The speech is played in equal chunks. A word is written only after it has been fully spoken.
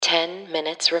10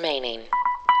 minutes remaining.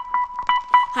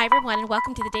 Hi, everyone, and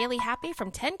welcome to the Daily Happy from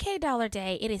 10K Dollar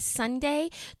Day. It is Sunday,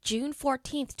 June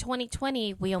 14th,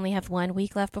 2020. We only have 1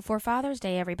 week left before Father's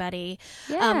Day, everybody.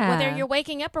 Whether you're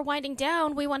waking up or winding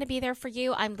down, we want to be there for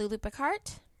you. I'm Lulu Picard.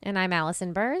 And I'm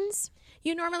Allison Burns.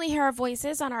 You normally hear our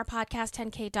voices on our podcast,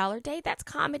 10K Dollar Day. That's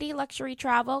comedy, luxury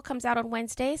travel, comes out on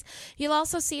Wednesdays. You'll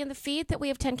also see in the feed that we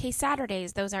have 10K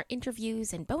Saturdays. Those are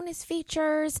interviews and bonus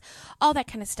features, all that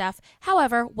kind of stuff.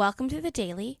 However, welcome to the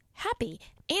Daily Happy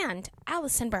and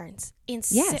Allison Burns in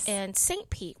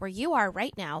St. Pete, where you are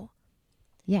right now.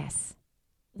 Yes.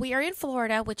 We are in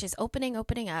Florida, which is opening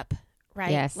up,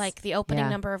 right? Yes. Like the opening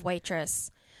number of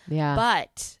waitress. Yeah.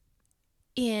 But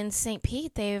in St.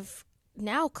 Pete, they've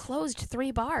now closed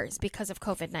 3 bars because of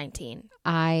COVID-19.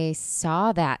 I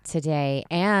saw that today.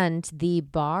 And the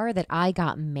bar that I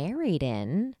got married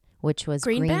in, which was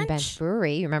Green Bench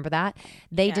Brewery, you remember that?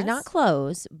 They did not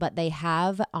close, but they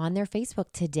have on their Facebook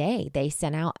today, they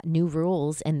sent out new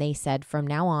rules and they said from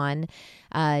now on,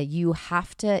 you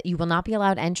will not be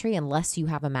allowed entry unless you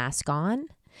have a mask on.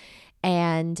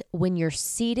 And when you're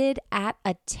seated at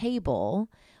a table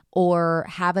or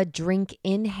have a drink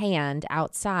in hand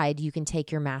outside, you can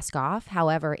take your mask off.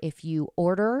 However, if you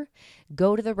order,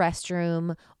 go to the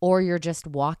restroom, or you're just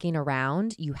walking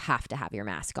around, you have to have your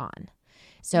mask on.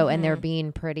 So, and they're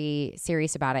being pretty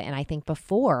serious about it. And I think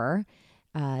before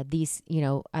these,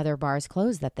 other bars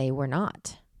closed that they were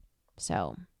not.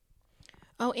 So.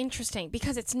 Oh, interesting.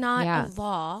 Because it's not a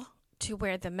law to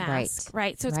wear the mask,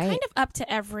 right? So it's kind of up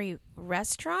to every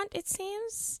restaurant, it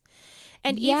seems.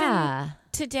 And even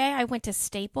today I went to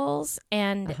Staples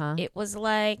and it was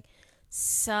like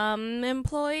some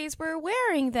employees were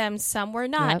wearing them, some were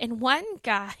not. Yep. And one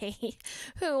guy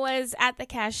who was at the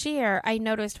cashier, I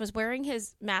noticed, was wearing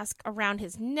his mask around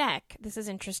his neck. This is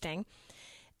interesting.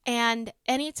 And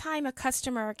anytime a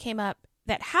customer came up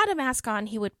that had a mask on,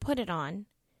 he would put it on.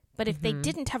 But if they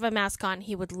didn't have a mask on,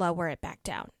 he would lower it back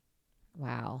down.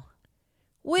 Wow.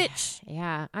 Which,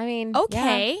 I mean,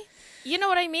 okay. Yeah. You know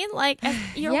what I mean? Like,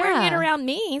 you're wearing it around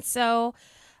me, so.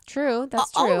 True,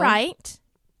 that's true. All right.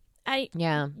 I've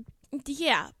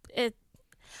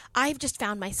just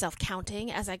found myself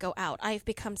counting as I go out. I've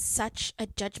become such a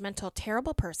judgmental,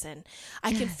 terrible person.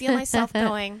 I can feel myself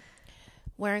going,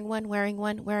 wearing one,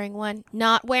 not wearing one,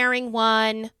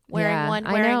 wearing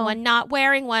one, not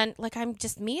wearing one. Like, I'm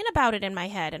just mean about it in my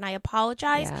head. And I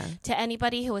apologize to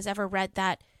anybody who has ever read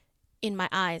that in my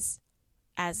eyes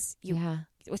as you,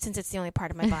 since it's the only part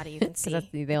of my body you can see. That's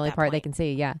the only part they can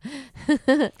see,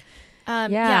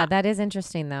 that is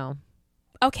interesting, though.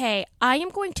 Okay, I am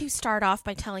going to start off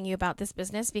by telling you about this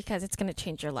business because it's going to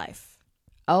change your life.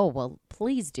 Oh, well,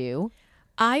 please do.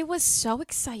 I was so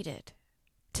excited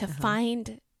to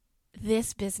find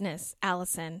this business,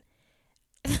 Allison.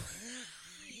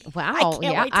 Wow.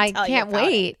 I can't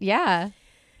wait. Yeah.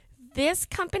 This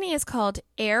company is called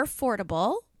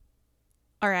Airfordable.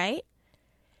 All right.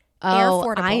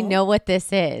 Oh, I know what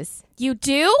this is. You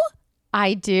do?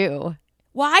 I do.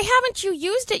 Why haven't you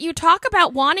used it? You talk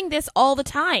about wanting this all the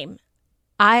time.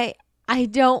 I'm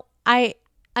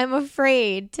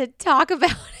afraid to talk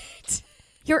about it.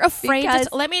 You're afraid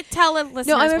let me tell the listeners.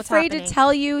 No, I'm what's afraid happening. To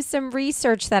tell you some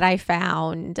research that I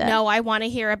found. No, I want to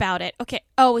hear about it. Okay.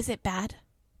 Oh, is it bad?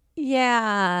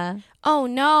 Yeah. Oh,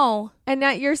 no. And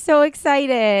now you're so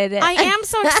excited. I am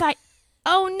so excited.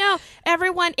 Oh, no.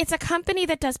 Everyone, it's a company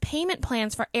that does payment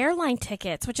plans for airline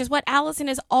tickets, which is what Allison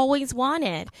has always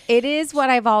wanted. It is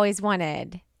what I've always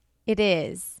wanted. It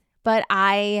is. But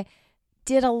I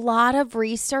did a lot of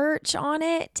research on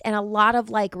it and a lot of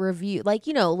look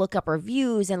up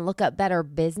reviews and look up Better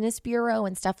Business Bureau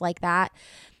and stuff like that.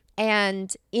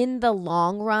 And in the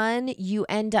long run, you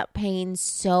end up paying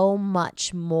so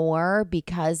much more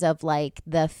because of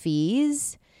the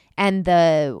fees. And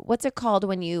what's it called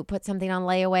when you put something on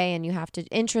layaway and you have to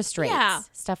interest rates,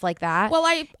 stuff like that. Well,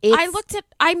 I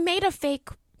made a fake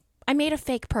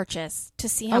purchase to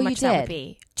see how much that would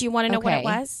be. Do you want to know what it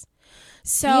was?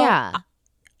 So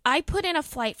I put in a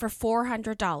flight for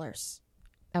 $400.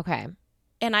 Okay.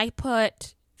 And I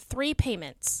put 3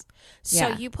 payments. So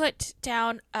you put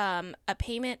down a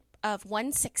payment of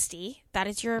 $160. That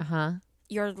is your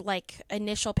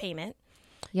initial payment,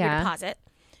 your deposit.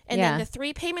 And then the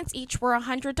 3 payments each were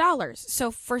 $100. So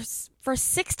for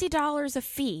 $60 a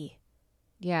fee,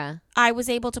 I was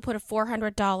able to put a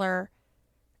 $400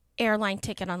 airline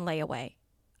ticket on layaway.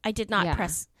 I did not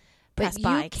press but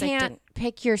buy. You can't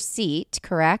pick your seat,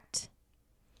 correct?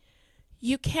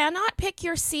 You cannot pick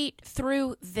your seat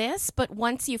through this, but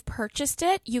once you've purchased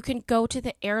it, you can go to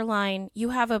the airline. You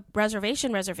have a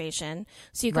reservation.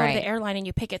 So you go to the airline and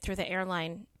you pick it through the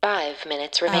airline 5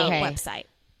 minutes remaining website.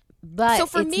 But so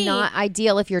for me, not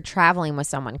ideal if you're traveling with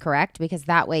someone, correct? Because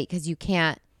that way, because you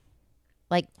can't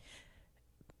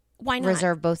why not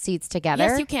reserve both seats together?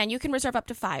 Yes, you can. You can reserve up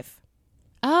to 5.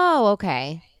 Oh,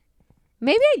 okay.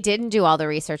 Maybe I didn't do all the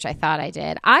research I thought I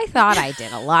did. I thought I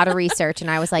did a lot of research,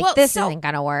 and I was like, this isn't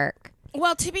going to work.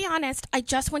 Well, to be honest, I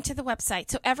just went to the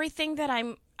website. So everything that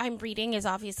I'm reading is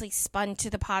obviously spun to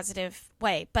the positive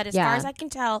way. But as far as I can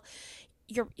tell,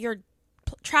 your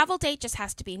travel date just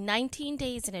has to be 19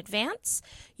 days in advance.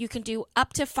 You can do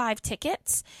up to 5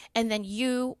 tickets. And then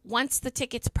once the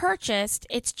ticket's purchased,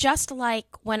 it's just like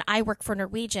when I work for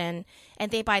Norwegian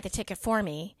and they buy the ticket for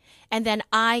me. And then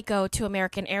I go to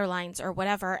American Airlines or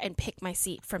whatever and pick my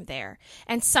seat from there.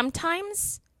 And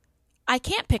sometimes I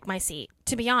can't pick my seat,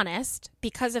 to be honest,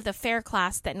 because of the fare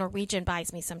class that Norwegian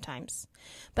buys me sometimes.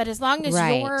 But as long as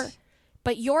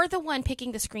you're the one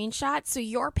picking the screenshot, so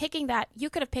you're picking that, you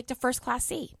could have picked a first class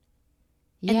seat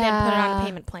and then put it on a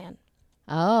payment plan.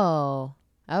 Oh,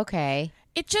 okay.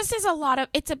 It just is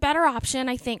it's a better option,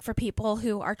 I think, for people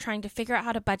who are trying to figure out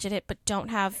how to budget it but don't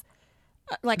have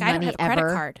I don't have a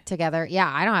credit card together.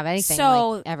 Yeah, I don't have anything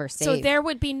ever saved. So there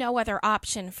would be no other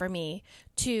option for me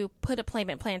to put a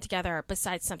payment plan together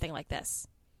besides something like this.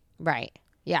 Right.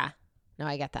 Yeah. No,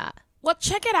 I get that. Well,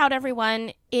 check it out,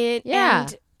 everyone.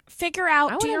 And figure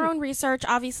out, do your own research.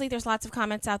 Obviously, there's lots of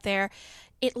comments out there.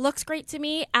 It looks great to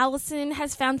me. Allison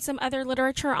has found some other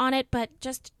literature on it, but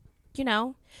just,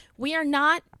 we're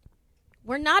not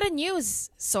a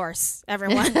news source,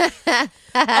 everyone.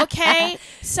 Okay?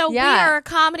 So we are a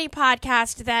comedy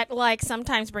podcast that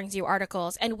sometimes brings you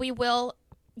articles, and we will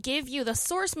give you the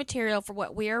source material for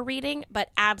what we are reading, but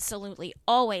absolutely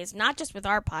always, not just with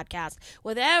our podcast,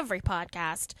 with every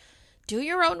podcast, do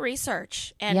your own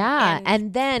research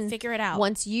and then figure it out.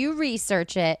 Once you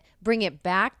research it, bring it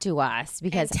back to us,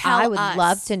 because I would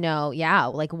love to know,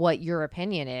 what your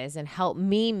opinion is and help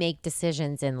me make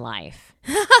decisions in life.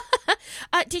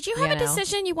 Did you have a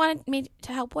decision you wanted me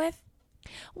to help with?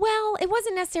 Well, it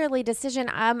wasn't necessarily a decision.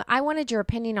 I wanted your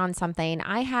opinion on something.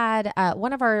 I had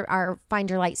one of our Find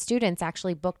Your Light students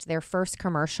actually booked their first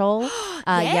commercial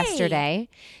yesterday.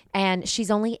 And she's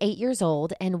only 8 years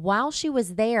old. And while she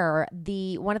was there,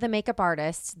 one of the makeup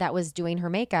artists that was doing her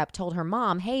makeup told her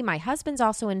mom, hey, my husband's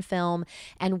also in film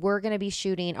and we're going to be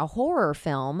shooting a horror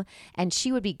film and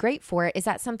she would be great for it. Is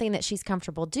that something that she's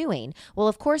comfortable doing? Well,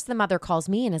 of course, the mother calls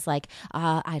me and is like,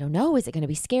 I don't know. Is it going to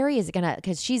be scary? Is it going to,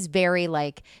 because she's very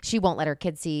she won't let her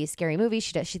kids see scary movies.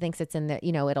 She thinks it's in the,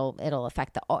 it'll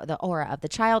affect the aura of the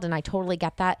child. And I totally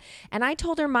get that. And I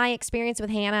told her my experience with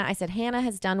Hannah. I said, Hannah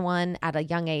has done one at a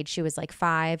young age. She was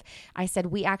 5. I said,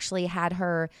 we actually had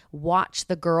her watch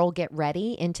the girl get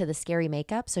ready into the scary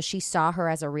makeup. So she saw her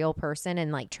as a real person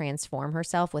and transform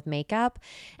herself with makeup.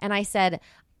 And I said,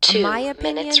 my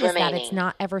opinion is that it's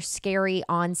not ever scary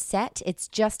on set. It's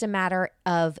just a matter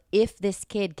of if this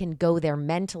kid can go there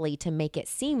mentally to make it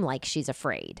seem like she's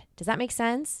afraid. Does that make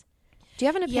sense? Do you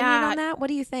have an opinion on that? What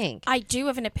do you think? I do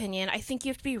have an opinion. I think you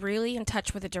have to be really in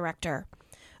touch with the director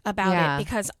about it,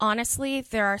 because honestly,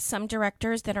 there are some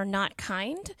directors that are not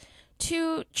kind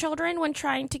to children when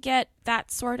trying to get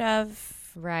that sort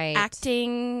of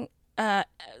acting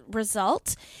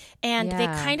result, and they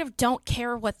kind of don't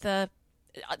care what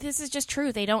this is just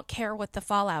true. They don't care what the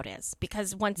fallout is,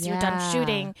 because once you're done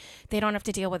shooting, they don't have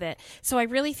to deal with it. So I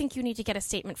really think you need to get a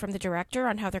statement from the director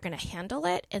on how they're going to handle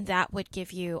it, and that would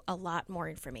give you a lot more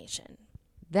information.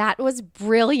 That was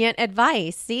brilliant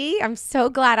advice. See, I'm so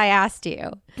glad I asked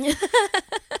you.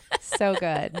 So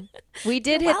good. We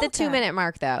did hit the 2-minute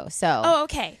mark, though. So. Oh,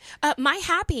 okay. My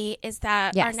happy is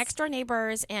that our next door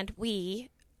neighbors and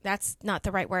that's not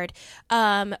the right word,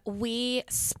 we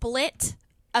split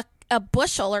a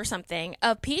bushel or something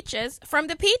of peaches from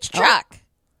the peach truck.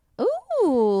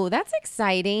 Ooh, that's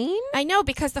exciting. I know,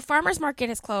 because the farmer's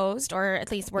market is closed, or at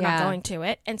least we're not going to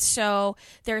it. And so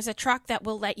there's a truck that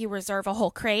will let you reserve a whole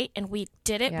crate, and we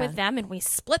did it with them, and we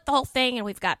split the whole thing, and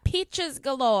we've got peaches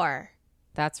galore.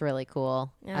 That's really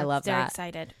cool. I love that. Very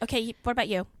excited. Okay, what about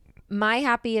you? My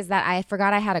happy is that I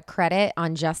forgot I had a credit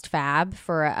on Just Fab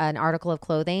for an article of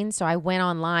clothing. So I went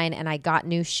online and I got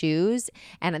new shoes,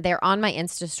 and they're on my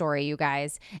Insta story, you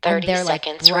guys. 30 and they're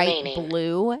seconds bright remaining.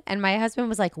 Blue. And my husband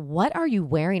was like, what are you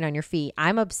wearing on your feet?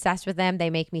 I'm obsessed with them. They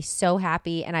make me so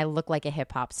happy, and I look like a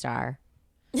hip hop star.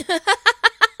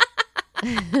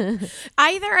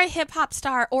 Either a hip hop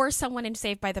star or someone in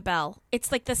Saved by the Bell. It's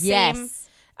the same.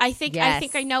 I think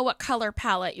I know what color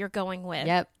palette you're going with.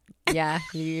 Yep. Yeah,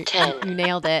 you 10, you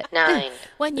nailed it. 9.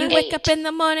 When you 8, wake up in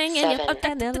the morning 7,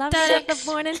 and you 6,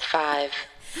 5,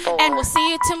 4. And we'll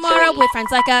see you tomorrow 3, with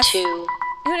friends like us. 2,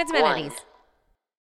 Who needs amenities? 1.